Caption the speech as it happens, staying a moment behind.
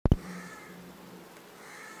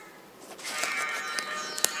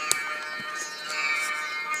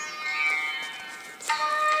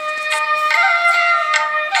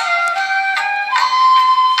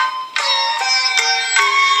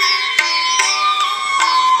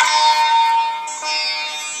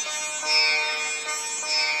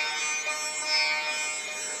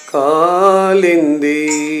കാലിന്തി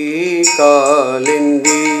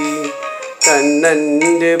കാലിന്തി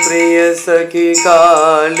കണ്ണൻ്റെ പ്രിയ സഖി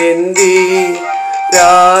കാലിന്തി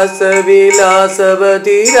രാസവിലാസവതി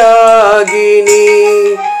രാഗിണി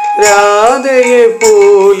രാധയെ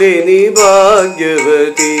പോലെ നീ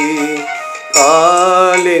ഭാഗ്യവതി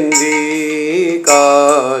കാലിന്തി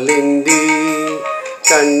കാലിന്തി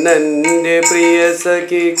കണ്ണൻ്റെ പ്രിയ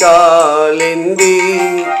സഖി കാലിന്തി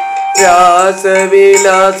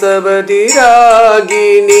രാസവിലാസവതി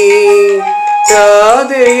രാഗിണി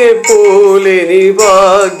രാധയെ പോലെ നീ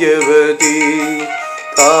ഭാഗ്യവതി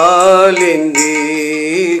കാലിന്തി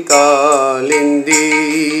കാലിന്തി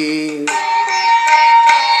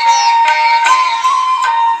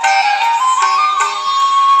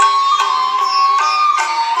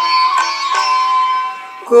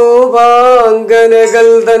കോപാങ്കനകൾ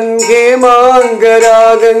തൻ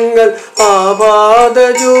ഹേമാങ്കരാഗങ്ങൾ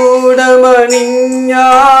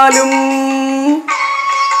ആപാദചൂടമണിഞ്ഞാലും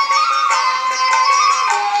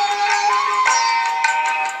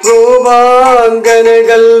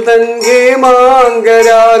കോപാങ്കനകൾ തൻ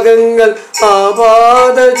ഹേമാങ്കരാഗങ്ങൾ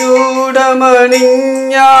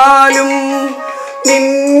ആപാദചൂടമണിഞ്ഞാലും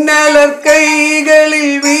നിന്നലർ കൈകളിൽ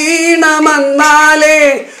വീണമെന്നാലേ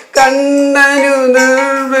കണ്ണനു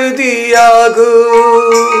നിർവൃതിയാകൂ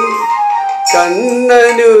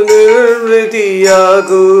കണ്ണനു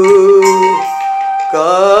നിർവൃതിയാകൂ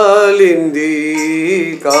കാലിന്തി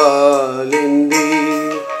കാലിന്തി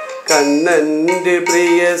കണ്ണൻ്റെ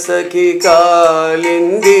പ്രിയ സഖി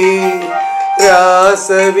കാലിന്തി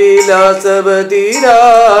രാസവിലാസവതി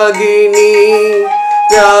രാഗിണി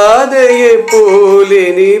രാധയെ പോലെ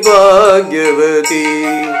നീ ഭാഗ്യവതി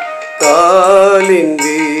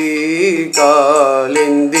കാലിന്തി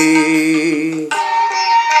കാലിന്തി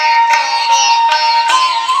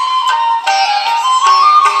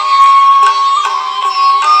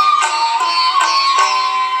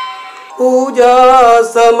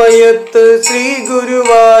പൂജാസമയത്ത് ശ്രീ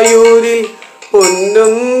ഗുരുവായൂരിൽ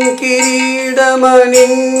പൊന്നും കിരീടമണിഞ്ഞാലും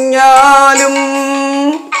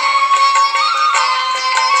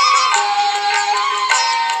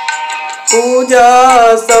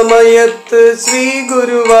പൂജാസമയത്ത് ശ്രീ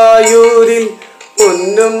ഗുരുവായൂരിൽ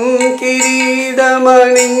പൊന്നും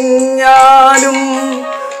കിരീടമണിഞ്ഞാലും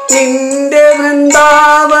നിന്റെ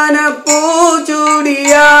വൃന്ദാവന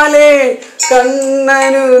പൂചൂടിയാലേ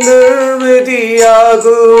കണ്ണനു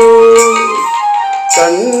നിർവൃതിയാകൂ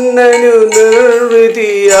കണ്ണനു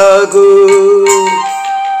നിർവൃതിയാകൂ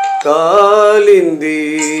കാലിന്തി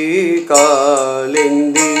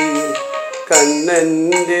കാലിന്തി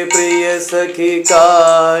കണ്ണൻ്റെ പ്രിയ സഖി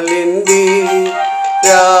കാലിന്തി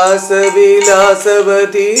രാസവിലാസവതി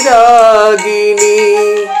രാഗിണി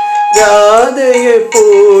രാധയെ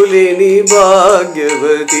പോലെ നീ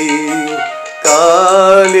ഭാഗ്യവതി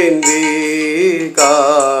കാലിന്തി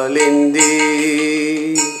കാലിന്തി